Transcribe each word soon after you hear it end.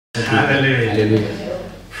Hallelujah. Alléluia.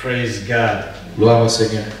 Praise God. Gloire au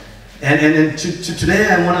Seigneur. And today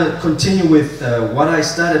I want to continue with what I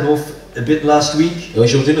started off a bit last week. Et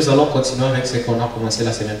aujourd'hui, nous allons continuer avec ce qu'on a commencé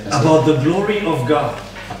la semaine passée. About the glory of God.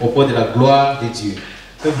 À propos de la gloire de Dieu.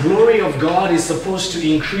 The glory of God is supposed to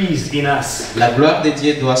increase in us. La gloire de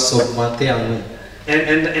Dieu doit s'augmenter en nous.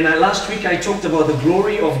 And last week I talked about the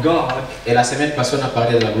glory of God. Et la semaine passée, on a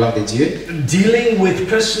parlé de la gloire de Dieu. Dealing with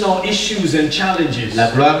personal issues and challenges.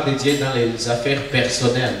 La gloire de Dieu dans les affaires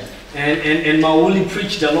personnelles. And Maoli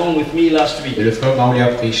preached along with me last week. Et le frère Maoli a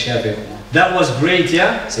prêché avec moi. That was great,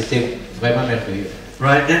 yeah? C'était vraiment merveilleux.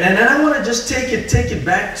 Right, and I want to just take it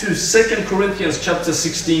back to 2 Corinthians chapter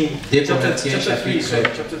 16, chapter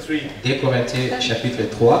 3. 2 Corinthiens chapitre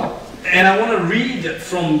 3. And I want to read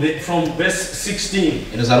from verse 16.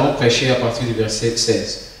 Et nous allons prêcher à partir du verset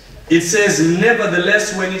 16. It says,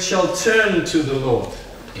 "Nevertheless, when it shall turn to the Lord."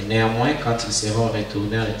 Et néanmoins, quand ils seront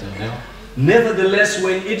retournés à l'Éternel. Nevertheless,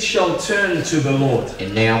 when it shall turn to the Lord. Et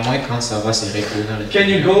néanmoins, quand ça va se retourner à l'Éternel. Can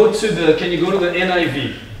you go to the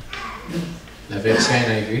NIV? La version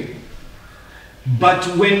NIV.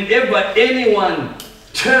 But whenever anyone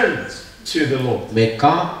turns to the Lord. Mais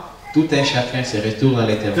quand tout un chacun se retourne à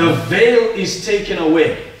l'Éternel, the veil is taken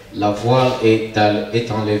away. La voile est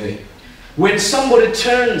enlevée. When somebody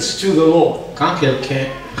turns to the Lord, quand quelqu'un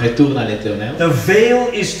retourne à l'Éternel, the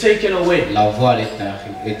veil is taken away. La voile est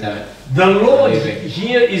the Lord enlevée.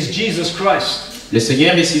 here is Jesus Christ. Le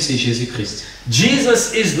Seigneur ici, c'est Jésus-Christ.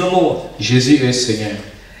 Jesus is the Lord. Jésus est Seigneur.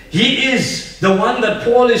 He is the one that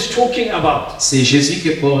Paul is talking about. C'est Jésus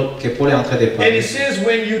que Paul est en train de parler. And it says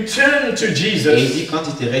when you turn to Jesus, et il dit quand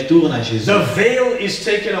tu te retournes à Jésus, the veil is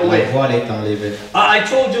taken away. La voile est enlevée. I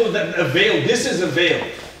told you that a veil, this is a veil.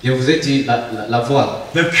 Je vous ai dit la voile.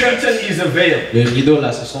 The curtain is a veil. Le rideau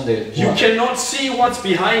là, ce sont des voiles. You cannot see what's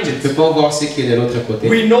behind it. Tu ne peux pas voir ce qui est de l'autre côté.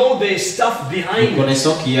 We know there's stuff behind Nous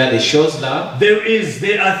connaissons qu'il y a des choses là. There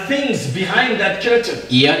are things behind that curtain.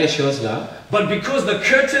 Il y a des choses là. But because the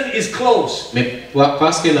curtain is closed, mais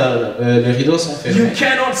parce que les rideaux sont fermés, you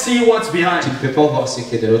cannot see what's behind. Tu ne peux pas voir ce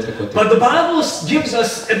qui est de l'autre côté. But the Bible gives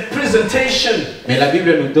us a presentation. Mais la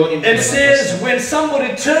Bible nous donne une présentation. Says when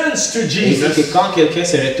somebody turns to Jesus, et dit que quand quelqu'un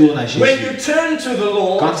se retourne à Jésus, when you turn to the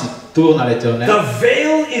Lord, quand tu tournes à l'Éternel, the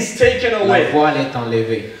veil is taken away. La voile est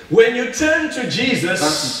enlevée. When you turn to Jesus,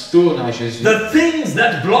 quand tu tournes à Jésus, the things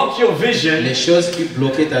that block your vision, les choses qui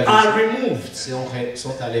bloquaient ta vision, are removed.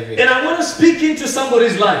 Sont enlevées. And I want to speak into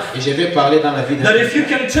somebody's life. Et je vais parler dans la vie de that if you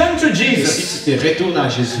can turn to Jesus, si tu te retournes à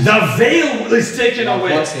Jésus, the veil is taken la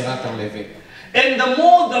away. voile sera enlevée. And the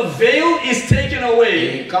more the veil is taken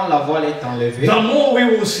away, et quand la voile est enlevée, the more we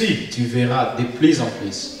will see. Tu verras de plus en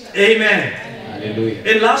plus. Amen. Alléluia.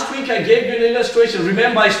 And last week I gave you an illustration.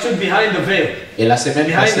 Remember, I stood behind the veil. Et la semaine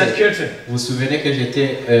behind passée, that curtain. Vous vous souvenez que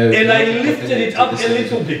j'étais and I lifted it up a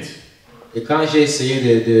little bit. Et quand j'ai essayé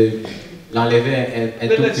de l'enlever un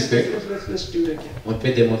tout petit peu, let's do it again. On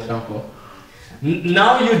peut démontrer encore.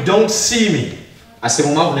 Now you don't see me. À ce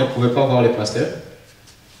moment, vous ne pouvez pas voir le pasteur.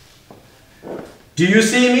 Do you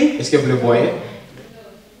see me? Est-ce que vous le voyez?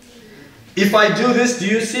 If I do this, do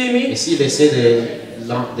you see me? Et s'il essaie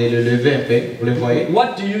de le lever un peu, vous le voyez?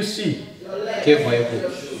 What do you see? Que voyez-vous?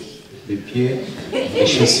 Les pieds, les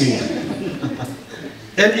chaussures.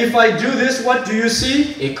 And if I do this, what do you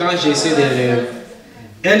see? Et quand j'essaie de le...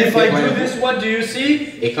 And if I do this, what do you see?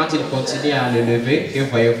 Et quand il continue à le lever, que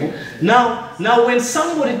voyez-vous? Now when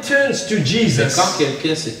somebody turns to Jesus, et quand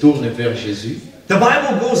quelqu'un se tourne vers Jésus, the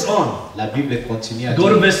Bible goes on. La Bible continue à Go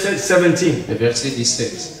to verse 17. Le verset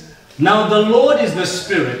 17. Now the Lord is the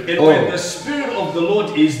Spirit, and where the Spirit of the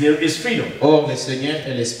Lord is, there is freedom. Or le Seigneur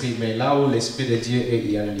est l'Esprit, mais là où l'Esprit de Dieu est,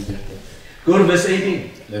 il y a la liberté. Go to verse 18.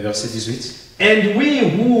 Le verset 18. And we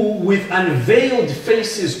who with unveiled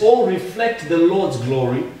faces all reflect the Lord's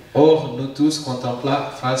glory, or nous tous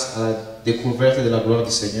contemplant face à la découverte de la gloire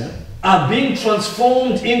du Seigneur, are being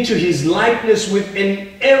transformed into His likeness with an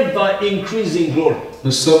ever increasing glory.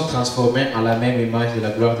 Nous sommes transformés en la même image de la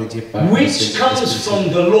gloire de Dieu par which comes from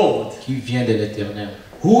the Lord, qui vient de l'Éternel,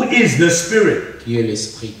 who is the Spirit. Qui est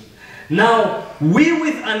l'Esprit. Now, we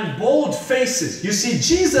with unbold faces, you see,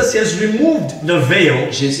 Jesus has removed the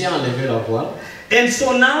veil. Jésus a enlevé la voile. And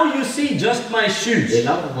so now you see just my shoes. Et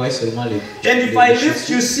là, vous voyez seulement les And if I lift,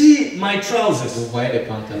 you see my trousers. Vous voyez les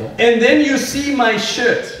pantalons. And then you see my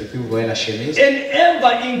shirt. Et puis vous voyez la chemise. And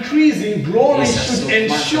ever increasing glory should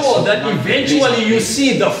ensure that eventually you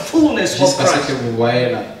see the fullness of Jusqu'à ce que Christ. vous voyez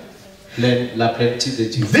la plénitude de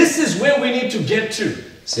Dieu. This is where we need to get to.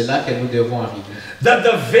 C'est là que nous devons arriver. That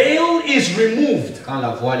the veil is removed Quand la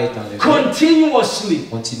voile est enlevée, continuously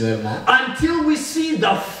continuellement, until we see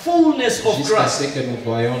the fullness of jusqu'à Christ. ce que nous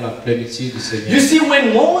voyons la plénitude du Seigneur. You see,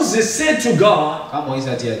 when Moses said to God, Quand Moïse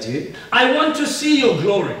a dit à Dieu, I want to see your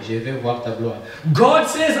glory, je vais voir ta gloire. God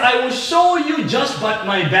says, I will show you just but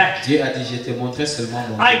my back. Dieu a dit, je te montrerai seulement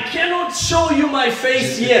mon I dos. cannot show you my Je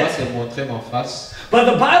face ne peux pas yet. te montrer mon face. But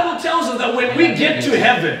the Bible tells us that when we get to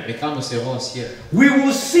heaven, Mais quand nous serons au ciel, we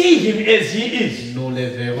will see him as he is. nous le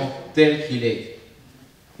verrons tel qu'il est.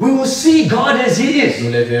 We will see God as he is. Nous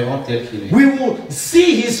le verrons tel qu'il est. We will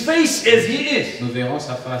see his face as he is. Nous verrons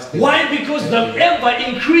sa face tel Why? Because the ever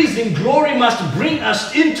increasing glory must bring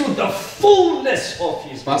us into the fullness of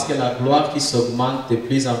his Parce que la gloire qui s'augmente de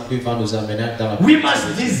plus en plus va nous amener dans la We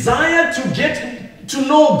must desire to get to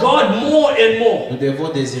know God more and more. Nous devons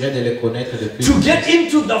désirer de le connaître de plus To en plus. get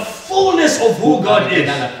into the fullness of who Pour God arriver is.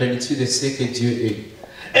 dans la plénitude de ce que Dieu est.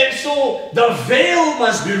 And so the veil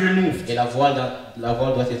must be removed. Et la voile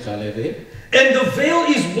doit être enlevée. And the veil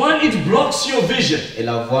is one, it blocks your vision. Et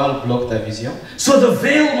la voile bloque ta vision. So the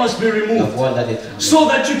veil must be La removed. voile doit être enlevée. So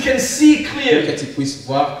that you can see Pour clearly. que tu puisses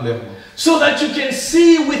voir clairement. So that you can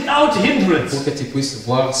see without hindrance. Pour que tu puisses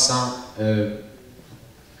voir sans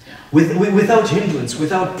Without hindrance,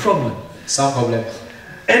 without problem. sans problème.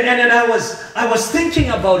 And I was thinking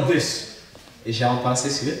about this. Et j'ai en pensé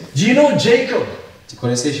sur. Do you know Jacob? Tu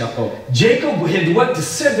connaissais Jacob. Jacob had worked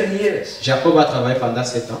 7 years. Jacob a travaillé pendant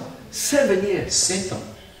 7 ans. 7 years. 7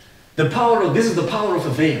 ans. This is the power of a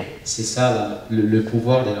veil. C'est ça le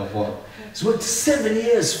pouvoir de la voile. He's worked 7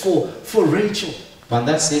 years for Rachel.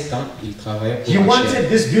 Pendant 7 ans, il travaillait He pour Rachel. wanted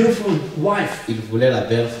this beautiful wife. Il voulait la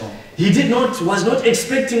belle femme. He was not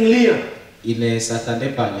expecting Leah. Il ne s'attendait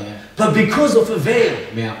pas à Léa. But because of a veil,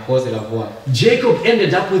 Mais à cause de la voile, Jacob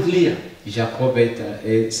ended up with Leah. Jacob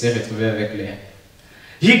s'est retrouvé avec Léa.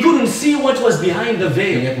 He couldn't see what was behind the Il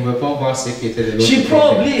veil. ne pouvait pas voir ce qui était de l'autre She côté.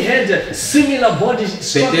 probably had a similar body Peut-être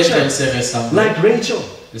structure elle se ressemblait. like Rachel.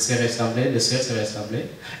 Elle se ressemblait, les sœurs se ressemblaient.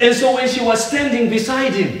 And so when she was standing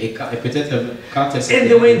beside him Et peut-être quand elle and s'était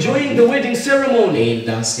they were enjoying the wedding ceremony, et il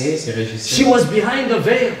dansait, se she réjouissait, was behind the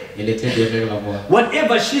veil. elle était derrière la voile.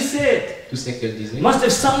 Whatever she said Tout ce qu'elle disait, must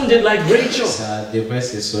have sounded like Rachel. ça devrait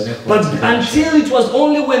se sonner comme But until it was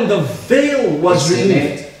only when the veil was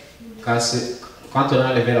removed quand on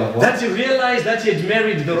a levé la voix, that he realized that he had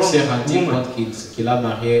married the il s'est wrong rendu woman. compte qu'il a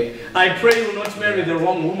marié. I pray you will not marry the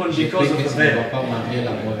wrong woman Je because prie of que the tu ne vas veil. pas marier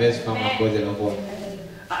la mauvaise femme à cause de la voix.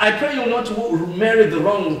 I pray you will not marry the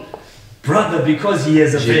wrong brother because he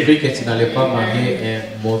has a Je veil. prie que tu n'allais pas marier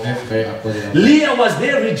un mauvais frère à cause de la voix. Leah was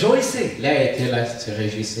there rejoicing, Léa était là, se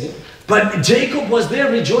réjouissait, but Jacob was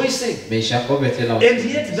there rejoicing. mais Jacob était là And aussi.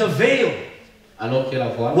 yet the veil Alors que la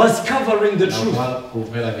voix was covering the la truth. voile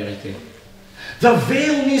couvrait la vérité. The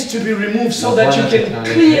veil needs to be removed so La that you voile can est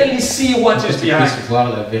enlevée clearly see what pour que is tu behind. puisses voir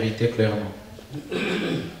la vérité clairement.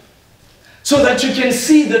 So that you can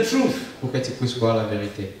see the truth. Pour que tu puisses voir la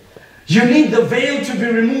vérité. You need the veil to be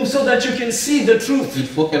removed so that you can see the truth. Il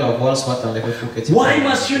faut que la voile soit enlevée pour que tu Why puisses.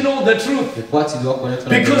 must you know the truth? Pourquoi tu dois connaître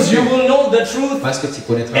la Because vérité? you will know the truth Parce que tu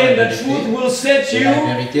connaîtras la and the vérité. truth will set Et you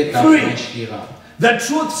la vérité free. t'affranchira. The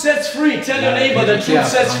truth sets free. Tell your La neighbor the vérité truth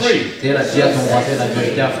sets affranchit. free. Dis à ton voisin, la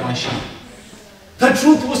vérité affranchit. The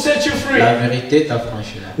truth will set you free. La vérité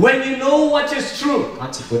t'affranchira. When you know what is true,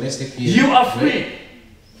 Quand tu connais ce qui est you are vrai, free.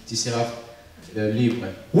 tu seras libre.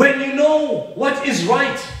 When you know what is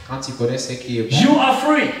right, Quand tu connais ce qui est bon, you are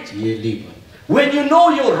free. tu es libre. When you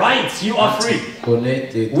know your rights, you are Quand free. tu connais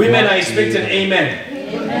tes droits, Women are tu es expecting libre. amen.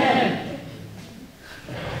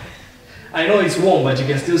 I know it's warm, but you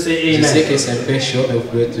can still say Je sais amen. que c'est un peu chaud, mais vous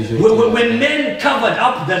pouvez toujours dire When men covered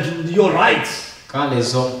up your rights, quand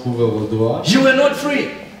les hommes couvrent vos droits, you were not free.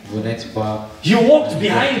 vous n'êtes pas. You walked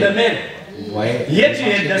behind the men, Vous voyez, yet you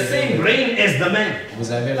had the same brain as the men.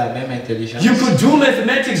 vous avez la même intelligence. You could do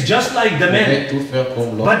mathematics just like the Vous men, pouvez tout faire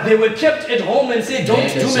comme l'homme. but they were kept at home and said, don't Mais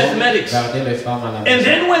les do hommes mathematics. gardaient les femmes à la And maison.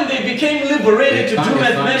 then when they became liberated to Et quand do les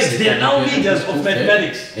femmes mathematics, they are now s'étaient leaders libérées of pour faire,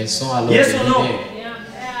 mathematics. elles sont alors Yes des or no? leaders.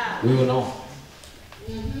 Oui ou non?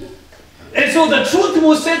 And so the truth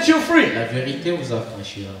will set you free. La vérité vous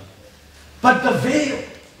affranchira. But the veil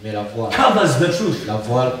Mais la voile covers the truth.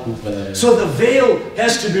 couvre la vérité. So the veil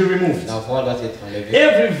has to be removed. La voile doit être enlevée.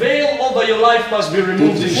 Every veil over your life must be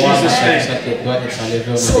removed in Toute voile Jesus' name. doit être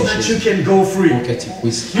enlevée au So nom de that you Jésus. can go free. Pour que tu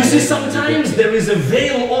puisses. You see, aller dans la sometimes liberté. there is a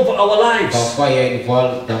veil over our lives Parfois, il y a une voile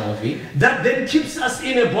dans nos vies that then keeps us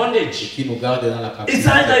in a bondage. qui nous garde dans la It's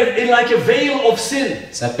captivité. like a veil of sin.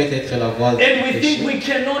 Ça peut être la voile du And we péché. think we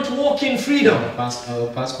cannot walk in freedom. On pense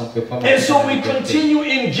qu'on ne peut pas And marcher so dans la we liberté. continue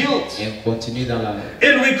in guilt. Et on continue dans la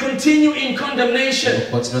And we we continue in condemnation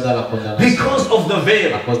Nous continuons dans la condamnation because of the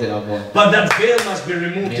veil. à cause de la voile. But that veil must be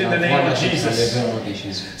removed Mais in la the name voile of a été Jesus. enlevée au nom de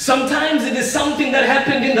Jésus. Sometimes it is something that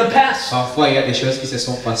happened in the past, Parfois, il y a des choses qui se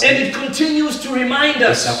sont passées and it continues to remind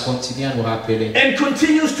et ça us continue à nous rappeler, and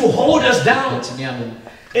continues to hold us down. continue à nous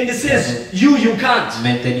And it says, you can't.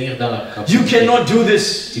 maintenir dans la You captivité. cannot do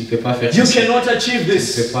this. Tu ne peux pas faire You ça. cannot achieve Tu ne peux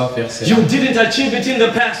this. pas faire ça. You didn't achieve it in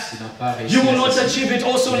the past. Tu n'as pas réussi. You will à not ceci. achieve it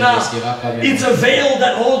also Tu ne now. réussiras pas maintenant. It's a veil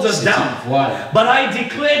that holds us C'est down. une voile. But I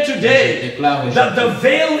declare Je today déclare that the aujourd'hui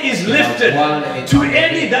veil is lifted to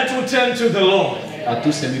any that will turn to the Lord. à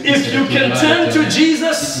tous celui qui If se you can retournera à turn to l'Éternel. Si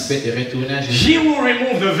Jesus, tu peux te retourner à Jésus, He will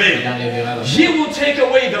remove the il veil. enlèvera la He voile. will take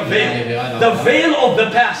away the veil of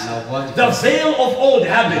the past, the veil of old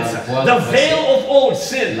habits, the veil of old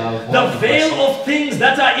sin, the veil of things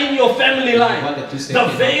that are in your family line, the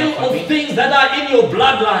veil of things that are in your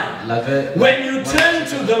bloodline. When you turn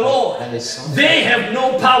to the Lord, they have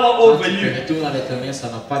no power over Quand tu you. te retournes à l'Éternel, ça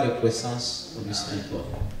n'a pas de puissance au-dessus de toi.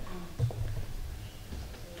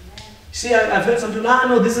 See, I've heard some people,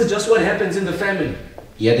 no, this is just what happens in the family.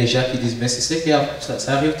 Il y a des gens qui disent, mais c'est ce qui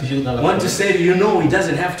ça arrive toujours dans la I want to famille. say to you, no, it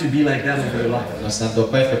doesn't have to be like that in your life. Non, ça ne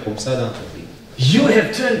doit pas être comme ça dans ta vie. You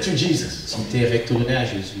have turned to Jesus. Si tu es retourné à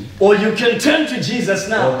Jésus, Or you can turn to Jesus ou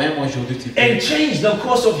now même aujourd'hui, tu peux, and change the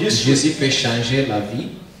course of history. Jésus peut changer la vie.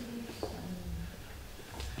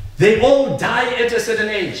 They all die at a certain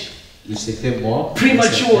age, Il s'était mort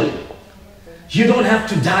prematurely. You don't have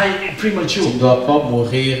to die Tu ne prematurely. dois pas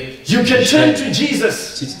mourir. You can turn to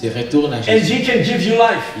Jesus Si tu te retournes à and Jésus, He can give you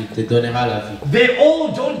life. il te donnera la vie. They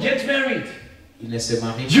all don't get married. Il ne se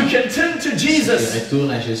marie You pas. can turn to Si tu Jesus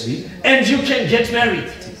retournes à Jésus, and you can get married.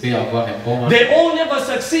 tu peux avoir un bon mari. They all never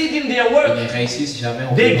succeed in their Ils work. ne réussissent jamais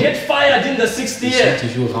au They boulot. get fired in the sixth Ils year. sont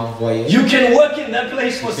toujours renvoyés. You can work in that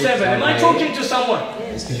place for 7. Am I talking to someone?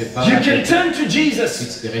 Est-ce que je parle You à can quelqu'un? turn to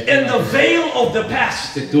Jesus and the veil of the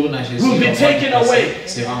past Tu te tournes à Jésus, will be le taken passé away.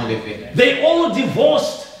 sera enlevé. They all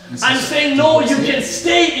divorced. I'm saying no, you can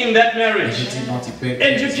stay in that Et marriage je dis non, tu peux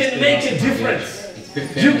and you exister can make dans a ce difference. mariage. Et tu peux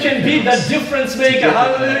faire You une can be différence. the difference Tu peux maker. faire la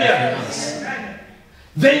Hallelujah. différence.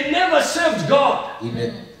 They never served God. Ils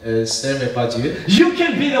ne servent pas Dieu. You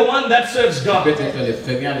can be the one that serves Tu God. peux être le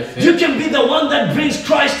premier à le faire. You can be the one that brings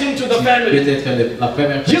Christ into the Tu family. peux être la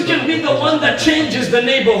première You personne. can be the one that changes the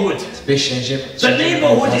neighborhood. Tu peux changer. The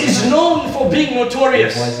neighborhood is known for being Le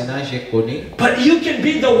notorious. voisinage est connu. But you can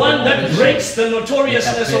be the one that breaks the Et ta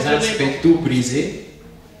notoriousness of the présence neighborhood peut tout briser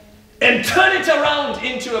and turn it around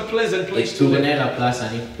into a pleasant et place to live. tourner la place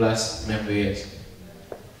en une place merveilleuse.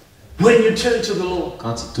 When you turn to the Lord,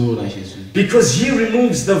 Quand tu tournes à Jésus. because He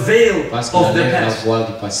removes the veil Parce qu'il of the enlève la past. voile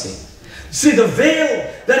du passé. See, the veil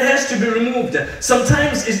that has to be removed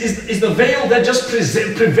sometimes is the veil that just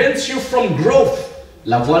prevents you from growth.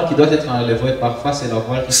 La voile qui doit être enlevée parfois, c'est la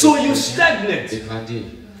voile qui So te you permet stagnate. de grandir.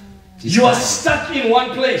 Tu You are stagnes. stuck in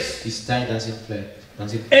one place. Tu stagnes dans une plaie. And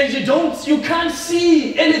you can't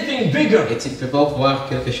see anything bigger. Et tu ne peux pas voir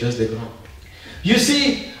quelque chose de grand. You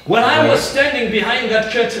see, when I was standing behind that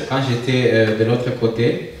curtain, Quand j'étais de l'autre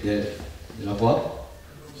côté de la voile,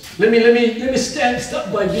 let me start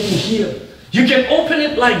by being here. You can open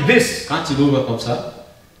it like this, quand tu l'ouvres comme ça,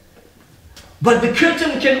 but the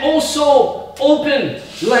curtain can also open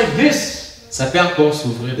like this, ça peut encore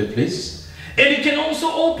s'ouvrir de plus. and it can also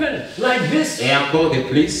open like this. Et encore de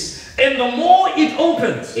plus. And the more it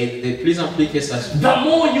opens, Et de plus en plus que ça s'ouvre, the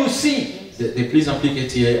more you see. de plus en plus que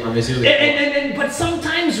tu es en mesure de voir. But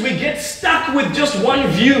sometimes we get stuck with just one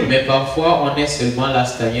view. Mais parfois, on est seulement là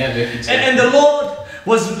stagné avec une seule. And the Lord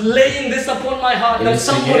was laying this upon my heart Et that le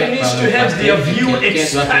somebody Seigneur, needs par to le have their pasteur, view quelqu'un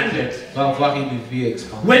expanded. doit avoir une vue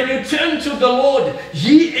expandée. When you turn to the Lord,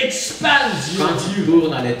 He expands your Quand tu view.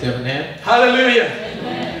 tournes à l'éternel, Hallelujah.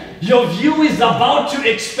 Your view is about to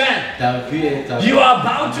expand. ta vue est à You are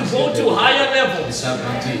about to go to higher levels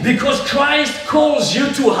s'agrandir. because Christ calls you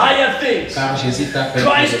to higher things. Car Jésus t'a fait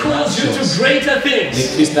Christ pour de grandes calls you to choses. greater Mais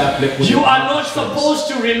things. Christ t'a appelé pour de You are grandes not choses. supposed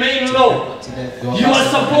to remain low. Tu ne dois You pas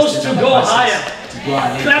are seulement supposed rester to dans go la bassesse. higher. Tu dois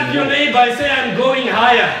aller Clap plus your haut. neighbor and say, I'm going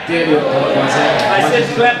higher. Tell your voisin, I moi, said je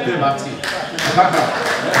suis clap them. parti.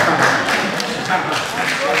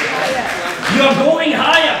 You are going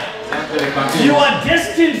higher. Entre les parties, You are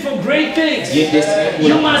destined for great things. il est destiné pour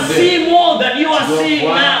You la must grandeur. see more than you Tu are dois seeing now.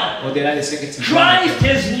 voir au-delà de ce que tu vois. Christ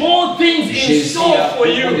has more things in Jésus store a for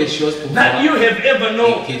beaucoup de you choses pour that toi you have ever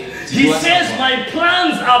known. et que tu He says, my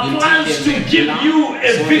plans are plans to give you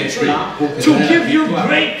a victory, to give you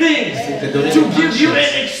great things, to give you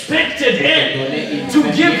an expected end, to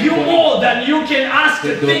give you more than you can ask,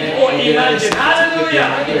 think, or imagine.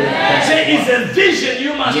 Hallelujah. There is a vision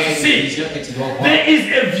you must see. There is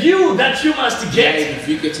a view that you must get.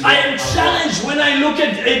 I am challenged when I look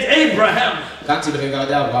at Abraham.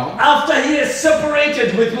 After he is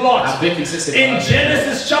separated with Lot, in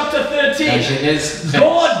Genesis chapter 13,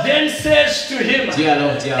 God then says to him,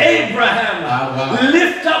 Abraham,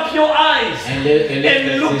 lift up your eyes and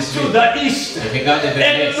look to the east,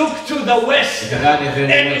 and look to the west,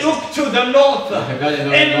 and look to the north,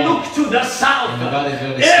 and look to the south.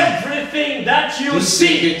 Everything that you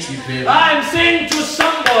see, I'm saying to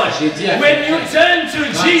somebody, when you turn to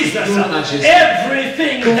Jesus,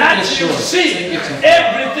 everything that you see,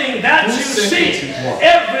 everything that you see,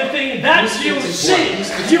 everything that you see,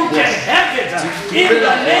 you can have it in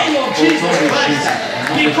the name of Jesus Christ.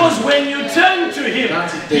 Because when you turn to Him,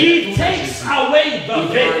 He takes away the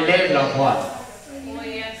veil.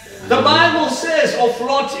 The Bible says of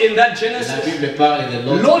Lot in that Genesis,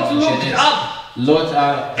 Lot looked up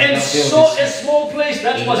and saw a small place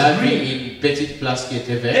that was green.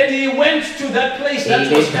 And he went to that place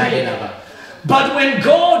that was green. But when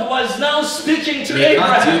God was now speaking to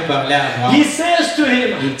Abraham, He says to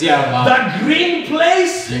him, the green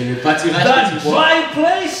place, the dry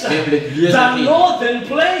place, the northern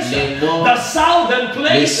place, the southern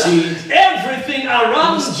place, everything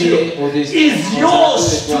around you is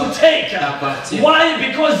yours to take. Why?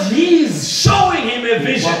 Because He is showing him a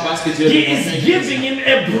vision. He is giving him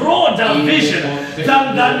a broader vision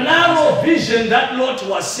than the narrow vision that Lot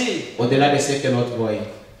was seeing.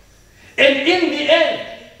 And in the end,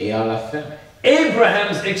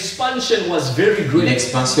 Abraham's expansion was very great.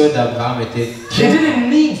 He didn't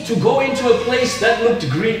need to go into a place that looked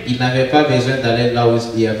green.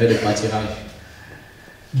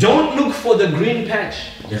 Don't look for the green patch.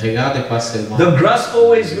 The grass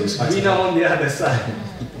always looks greener on the other side.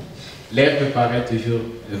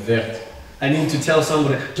 I need to tell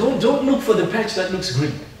somebody, don't look for the patch that looks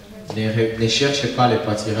green.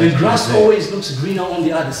 The grass always looks greener on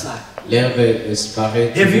the other side. Have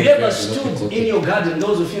you ever stood in your garden,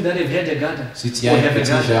 those of you that have had a garden, or have a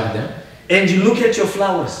garden, and you look at your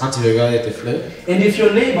flowers, and if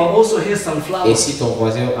your neighbor also has some flowers,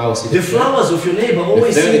 the flowers of your neighbor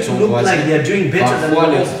always seem to look like they are doing better than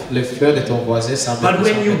yours. But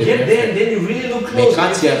when you get there and then you really look close,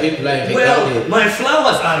 well, my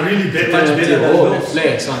flowers are really much better than yours.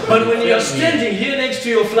 But when you are standing here next to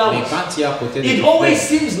your flowers, it always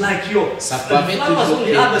seems like your flowers on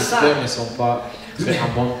the other side.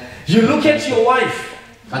 You look at your wife,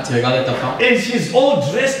 and she's all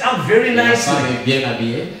dressed up very nicely.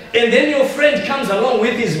 And then your friend comes along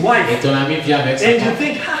with his wife. And you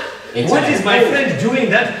think, what is my friend doing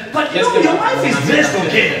that? But you know, your wife is dressed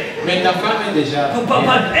okay.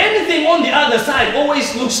 But anything on the other side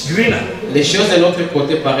always looks greener. And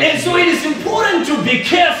so it is important to be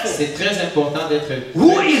careful.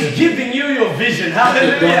 Who is giving you your vision?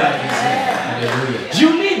 Hallelujah. You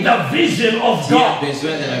need the vision of God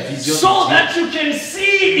so that you can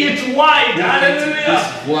see it wide. Hallelujah.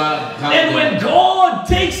 And when God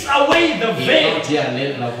takes away the veil,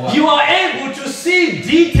 you are able to see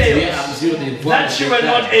details that you were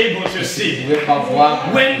not able to see.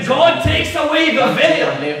 When God takes away the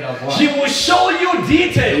veil, He will show you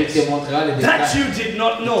details that you did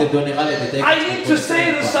not know. I need to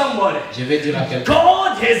say to somebody,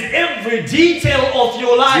 God has every detail of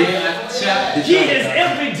your life. He has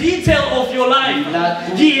every detail of your life.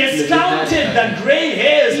 He has counted the gray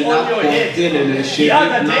hairs on your head. The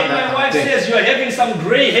other day my wife says you are having some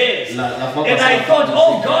gray hairs. And I thought,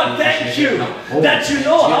 oh God, thank you that you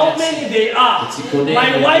know how many they are.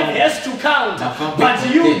 My wife has to count, but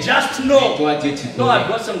you just know. No, I've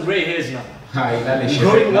got some gray hairs now. I'm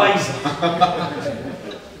growing wiser.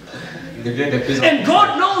 And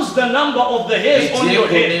God knows the number of the hairs on your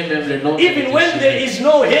head. Even when there is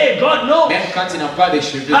no hair, God knows.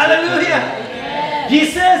 Hallelujah. He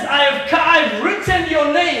says, I've written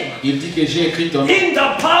your name in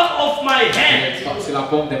the palm of my hand.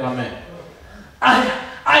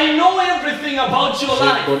 I know everything about your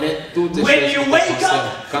life. When you wake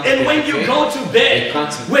up and when you go to bed,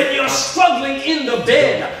 when you're struggling in the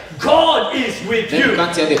bed, God is with you.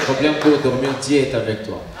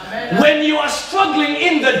 When you are struggling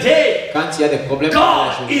in the day,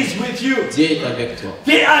 God is with you.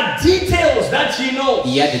 There are details that He knows.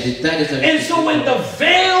 And so when the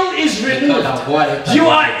veil is removed, you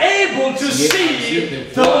are able able to see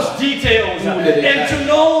those details and to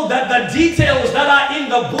know that the details that are in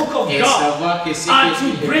the book of God are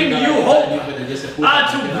to bring you hope, are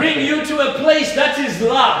to bring you to a place that is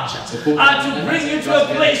large, are to bring you to a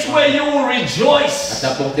place where you will rejoice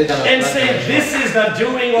and say, this is the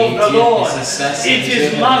doing of the Lord. It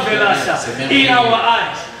is marvelous in our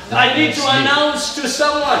eyes. I need to announce to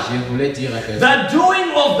someone, the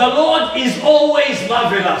doing of the Lord is always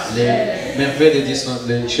marvelous.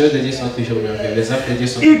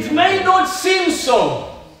 It may not seem so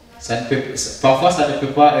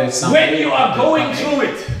when you are going through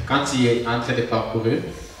it.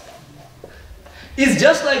 It's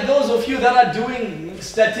just like those of you that are doing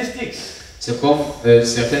statistics. C'est comme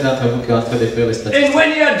certains d'entre vous qui sont en train de faire les statistiques. And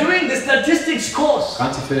when you are doing the statistics course, quand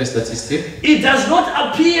tu fais les statistiques, it does not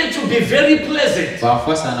appear to be very pleasant.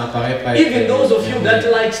 Parfois, ça n'apparaît pas. Even those of you that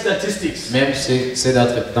like statistics, même ceux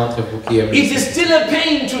d'entre vous qui aiment. It is still a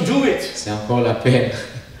pain to do it. C'est encore la peine.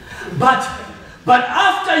 But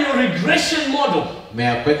after your regression model, mais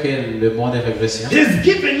après que le monde de régression, has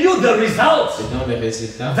given you the results le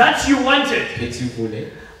résultat that you wanted. Que tu voulais.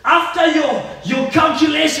 After your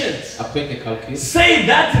calculations, après les calculs, say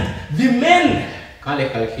that the men quand les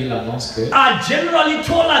calculs annoncent que are generally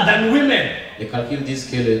taller than women. Les calculs disent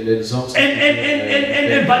que les hommes sont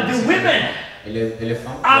but the women les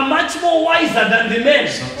femmes are much more wiser than the men.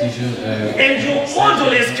 And your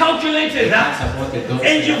model is calculated that.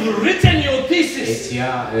 And you've written your thesis.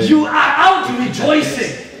 You are out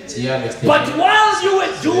rejoicing. But while you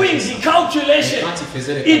were doing the calculation,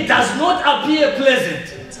 it does not appear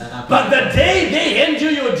pleasant. But the day they hand you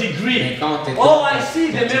your degree, oh, I see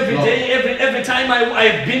them every day, every time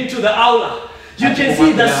I've been to the aula. You can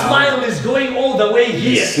see the smile is going all the way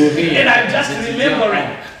here. And I'm just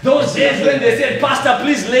remembering those days when they said, Pastor,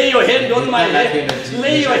 please lay your hand on my head.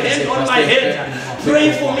 Lay your hand on my head.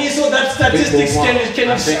 Pray for me so that statistics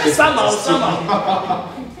can somehow.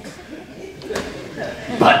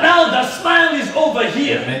 But now the smile is over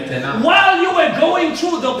here. While you were going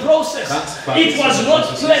through the process, it was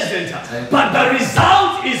not pleasant, but the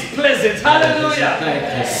result is pleasant.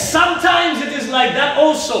 Hallelujah. Sometimes it is like that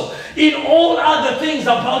also in all other things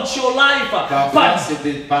about your life. But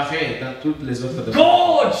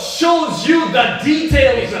God shows you the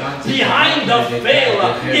details behind the veil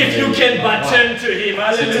if you can but turn to Him.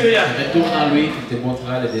 Hallelujah.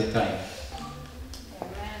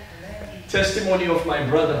 Testimony of my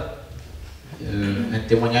brother. Un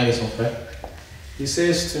témoignage de son frère. He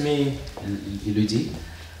says to me, il lui dit,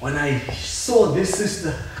 when I saw this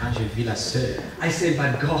sister, quand je vis la sœur, I said,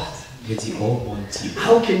 but God, je dis, oh mon Dieu,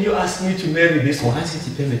 how can you ask me to marry this one? Comment est-ce que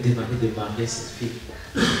tu peux me demander de marier cette fille?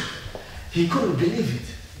 He couldn't believe it.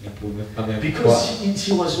 Il ne pouvait pas même because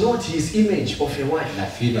she was not his image of a wife la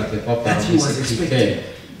fille n'était pas that he was expecting.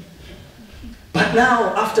 But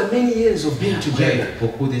now, after many years of being together,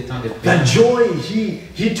 the joy he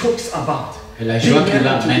talks about, la joie qu'il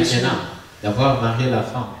a maintenant d'avoir marié la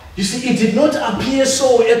femme. You see, it did not appear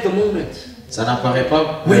so at the moment. Ça n'apparaît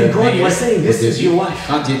pas when God was saying, this is your wife.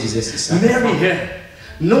 Quand Dieu disait c'est ça. Marry her,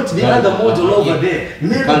 not the other model over there.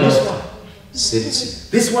 Marry this one. Celle-ci.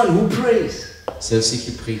 This one who prays. Celle-ci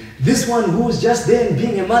qui prie. This one who's just there and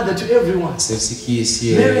being a mother to everyone. Celle-ci qui est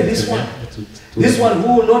ici. Marry this one. This one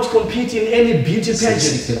who will not compete in any beauty pageant.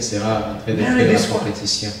 Celle-ci qui sera en train de Marry faire this la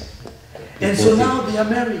compétition. And so now they are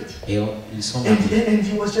married. Et ils sont mariés. And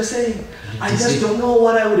he was just saying, I just don't know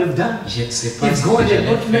what I would have done if God had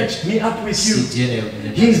not matched me up with you.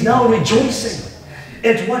 He is now rejoicing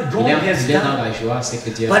at what God has done.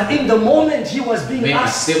 But in the moment he was being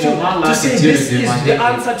asked to say, this is the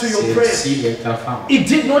answer to your prayer, it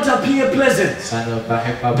did not appear pleasant.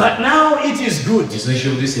 But now it is good.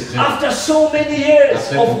 After so many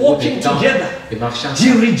years of walking together,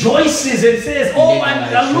 he rejoices and says, oh,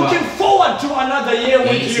 I'm looking forward to another year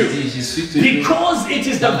with you. Because it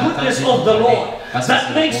is the goodness of the Lord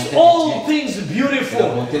that makes all things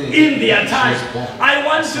beautiful in their time. I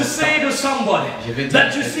want to say to somebody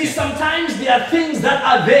that you see sometimes there are things that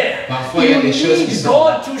are there. You need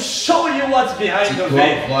God to show you what's behind the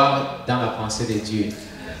veil.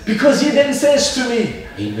 Because he then says to me,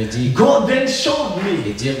 God then showed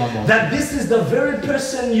me that this is the very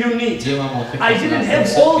person you need. I didn't have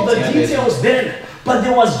all the details then, but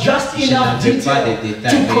there was just enough detail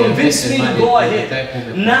to convince me to go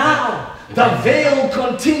ahead. Now, The veil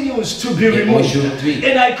continues to be removed.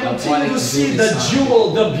 And I continue to see the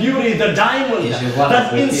jewel, the beauty, the diamond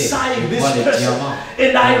that's inside this person.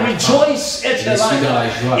 And I rejoice at the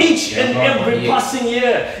life. Each and every passing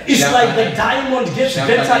year, it's like the diamond gets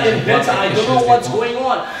better and better. I don't know what's going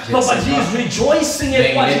on. But he's rejoicing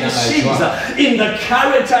at what he sees in the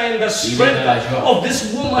character and the strength of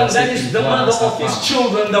this woman that is the mother of his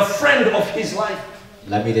children, the friend of his life.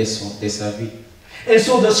 And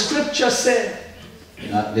so the scripture said,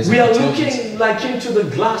 we are looking like into the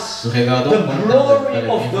glass, the glory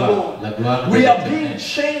of the Lord. We are being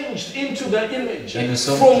changed into the image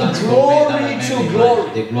from glory to glory,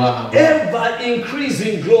 ever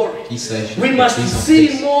increasing glory. We must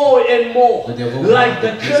see more and more, like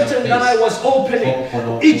the curtain that I was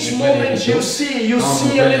opening. Each moment you see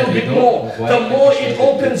a little bit more. The more it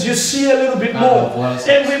opens, you see a little bit more.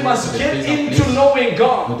 And we must get into knowing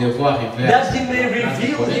God, that He may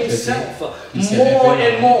reveal Himself more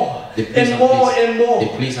and more, and more and more,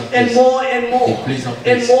 and more and more,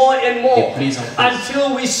 and more and more,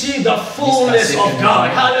 until we see the fullness of God.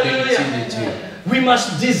 Hallelujah. We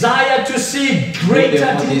must desire to see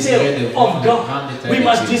greater detail of God. We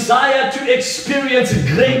must desire to experience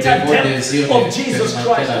greater depth of Jesus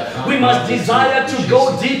Christ. We must desire to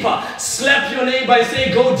go deeper. Slap your neighbor and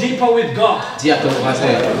say, go deeper with God.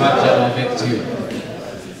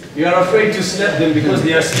 You are afraid to slap them because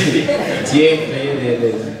they are sleeping.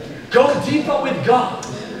 Go deeper with God.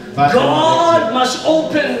 God must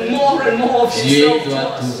open more and more of Himself to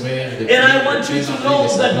us. And I want you to know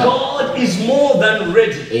that God is more than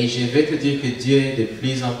ready. Et je vais te dire que Dieu est de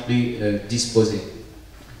plus en plus disposé.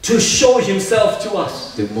 To show Himself to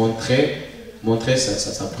us. De montrer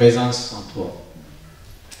sa présence en toi.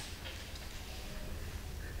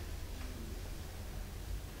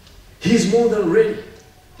 He's more than ready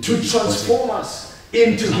to transform us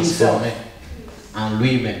into Himself. En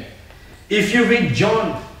lui-même. If you read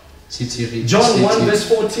John 1 verse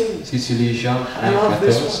 14, si tu lis Jean 1, I love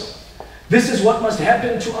this one. This is what must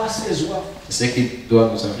happen to us as well. Ce qui doit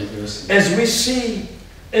nous arriver aussi. As we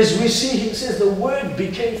see Him, says the Word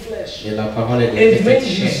became flesh. Et la parole est and made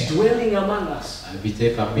His dwelling among us. Habité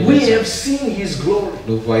parmi we les have seen His glory.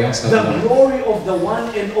 Nous voyons sa the glory of the one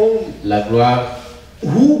and only. La gloire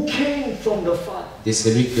who came from the Father. De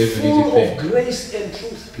celui qui est venu du Full Père. of grace and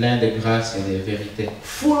truth. Plein de grâce et de vérité.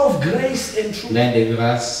 Full of grace and truth. Plein de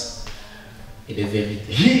grâce et de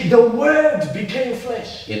vérité. The Word became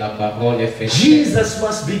flesh. Et la parole est faite chair. Jesus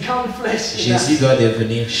must become flesh. Jésus doit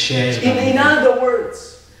devenir chair. In other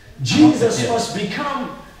words, Jesus must become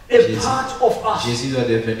a part of us. Jésus doit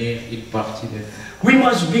devenir une partie de nous. We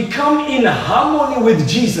must become in harmony with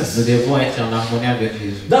Jesus. Nous devons être en harmonie avec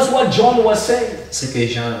Jésus. That's what John was saying. C'est que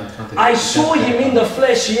Jean est en train de I saw Him in the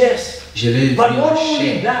flesh, yes. Je l'ai vu But en not only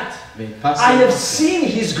chair. that, Mais pas I have seulement. seen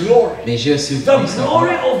His glory. Mais j'ai aussi vu The sa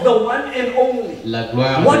glory gloire. of the one and only. La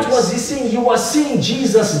gloire. What was He seeing? He was seeing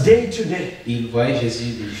Jesus day to day. Il voyait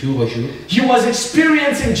Jésus de jour au jour. He was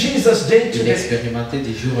experiencing Jesus day to Il day. expérimentait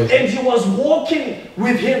de jour au jour. And He was walking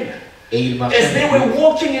with Him. Et il marchait As they avec were lui.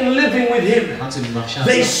 walking and living with Him, Quand il marchait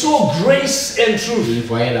they ensemble, saw grace and truth. il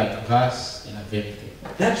voyait la grâce et la vérité.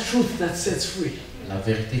 That truth that sets free. La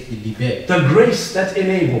vérité qui libère. The grace that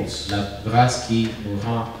enables. La grâce qui nous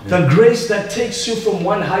rend. The grace that takes you from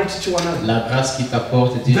one height to another. La grâce qui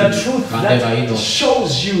t'apporte d'une The truth grandeur à une that autre.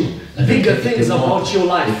 shows you La bigger vérité qui things te montre about your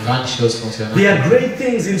life. de grandes choses concernant There ta are vie. great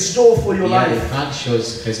things in store for your Il y a de life. grandes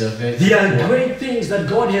choses réservées There are pour toi. great things that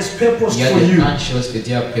God has purposed Il y a for de you. grandes choses que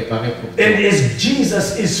Dieu a préparées pour toi. And as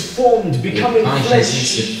Jesus is formed, Et becoming quand Jésus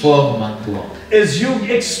se flesh, forme en toi, as you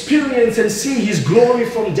experience and see His glory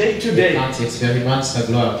from day to day, quand tu expérimentes sa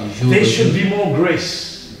gloire du jour there au should jour, be more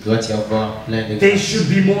grace. il doit y avoir plein de There grâce. should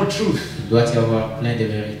be more truth. Il doit y avoir plein de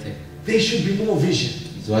vérité. There should be more vision.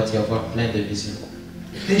 Il doit y avoir plein de vision.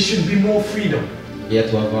 There should be more freedom. Il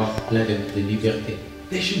doit y avoir plein de liberté.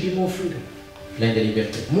 There should be more freedom. Plein de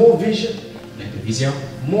liberté. More vision, Plein de vision.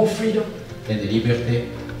 more freedom, Plein de liberté.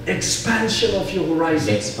 expansion of your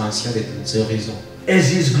horizon. L'expansion de tes horizons.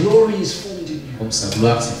 As His glory is formed in you. Comme sa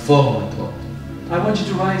gloire se forme en toi. I want you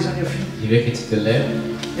to rise on your feet. Je veux que tu te lèves.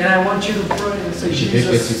 And I want you to pray and say, Je veux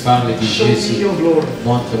que tu Jesus, parles de show me Jésus. your glory.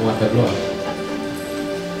 Montre-moi ta gloire.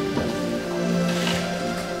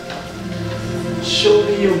 Show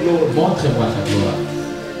me your glory. Montre-moi ta gloire.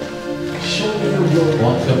 Show me your glory.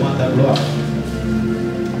 Montre-moi ta gloire.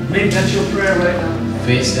 Make that your prayer right now.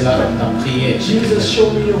 Fais cela dans ta prière. Jesus, show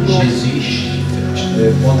me your glory. Jésus,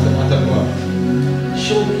 montre-moi ta gloire.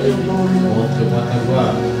 Show me your glory, Lord. Montre-moi ta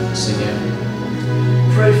gloire, Seigneur.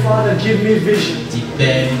 Pray, Father, give me vision. Dis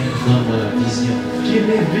Père, Donne-moi la vision. Give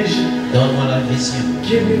me vision. Donne-moi la vision.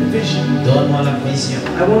 Give me vision. Donne-moi la vision.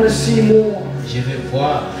 I want to see more. Je veux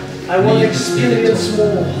voir. I want to experience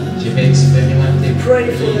more. Je vais expérimenter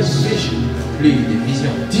Pray for this vision. Plus de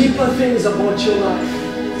vision. Deeper things about your life.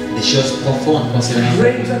 Des choses profondes concernant la vie.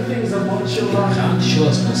 Greater things about your life. Grandes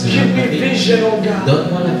choses concernant Give la me vie. vision, oh God.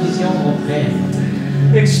 Donne-moi la vision, mon Père.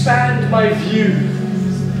 Expand my view.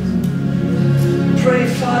 Pray,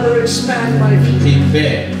 Father, expand my view. Prie,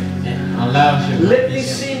 Père, enlarge ma Let me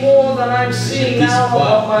vision. see more than I'm Je seeing puisse now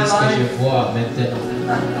voir about my plus que je life. vois maintenant.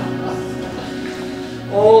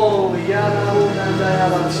 Oh, Yana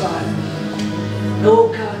Unandayabasai.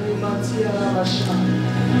 Oh, Kanimatia.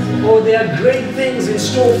 Oh, there are great things in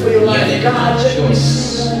store for your Il y a life. des God, grandes let me choses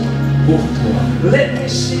see more. pour toi. Let me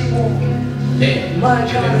see more. Père, My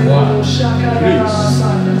je veux voir God,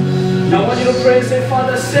 I want you to pray and say,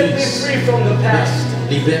 Father, set me free from the past.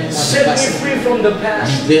 libère-moi du Set me passé. free from the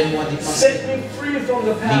past. Libère-moi du passé. Set me free from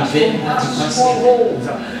the past. From Libère-moi du past passé. strongholds.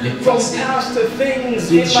 Les From passés. past things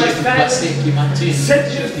Toutes in my choses du passé family. qui m'attirent. Set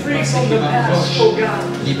Toutes me choses du free passé from qui the past, m'approchent. oh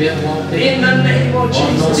God. Libère-moi, Père. In the name of Au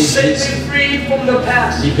nom de Jesus, set Jésus. me free from the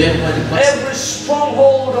past. Libère-moi du passé. Every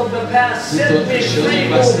stronghold of the past, set Toute me autre chose free,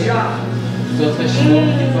 du oh passé. God. Toute autre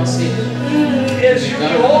chose du passé. As you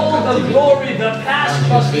behold the glory, the past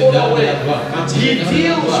must fall away. He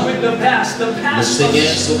deals with the past. The past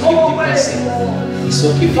must go away,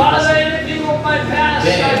 Lord. Father, anything of my past,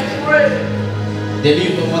 I pray.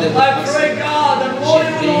 Délivre-moi de mon I passé. pray, God, that Lord,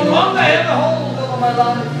 it will no longer have a hold over my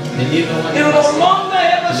life. Délivre-moi It du will no passé. longer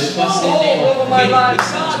have a stronghold over my life.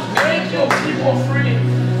 God, break your people free.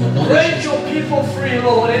 Break your people free,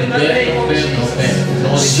 Lord, in the name of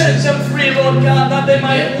Jesus. Set them free, Lord God, that they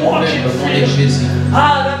might walk in freedom.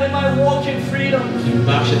 That they might walk in freedom.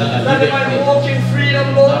 Marche dans la That they might liberté. walk in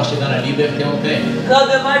freedom, Lord. Marche dans la liberté, au Père. That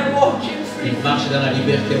they might walk in freedom. Marche dans la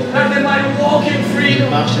liberté, au That Père. they might walk in freedom.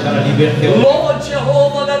 Marche dans la liberté, au Père. Lord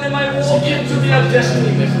Jehovah, that they might walk into their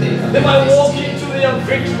destiny. They might walk into their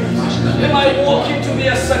victories. They might walk into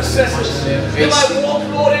their successes. They might walk,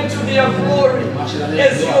 Lord, into their glory.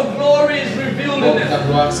 As your glory is revealed in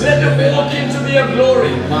them, let them walk into their glory.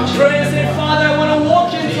 Pray and say, Father, I want to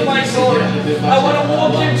walk into my glory. I want to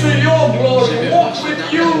walk into your glory. Walk with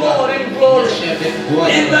you, Lord, in glory.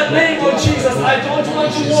 In the name of Jesus, I don't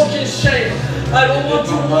want to walk in shame. I don't want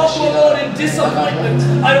to walk, oh Lord, in disappointment.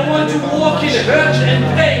 I don't want to walk in hurt and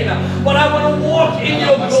pain. But I want to walk in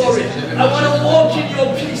your glory. I want to walk in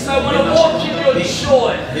your peace. I want to walk in your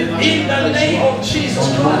joy. In the name of Jesus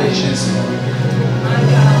Christ.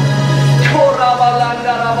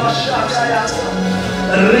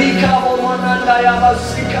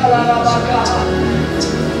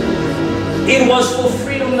 It was for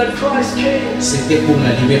freedom that Christ came. C'était pour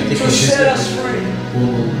la liberté que To Jésus set est us venu. free. Pour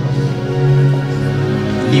nous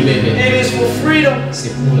libérer. It is for freedom.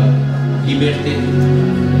 C'est pour la liberté.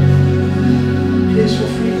 It is for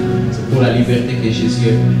freedom. C'est pour la liberté que Jésus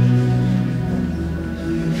est venu.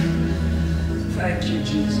 Thank you,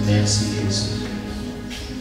 Jesus. Merci Jésus.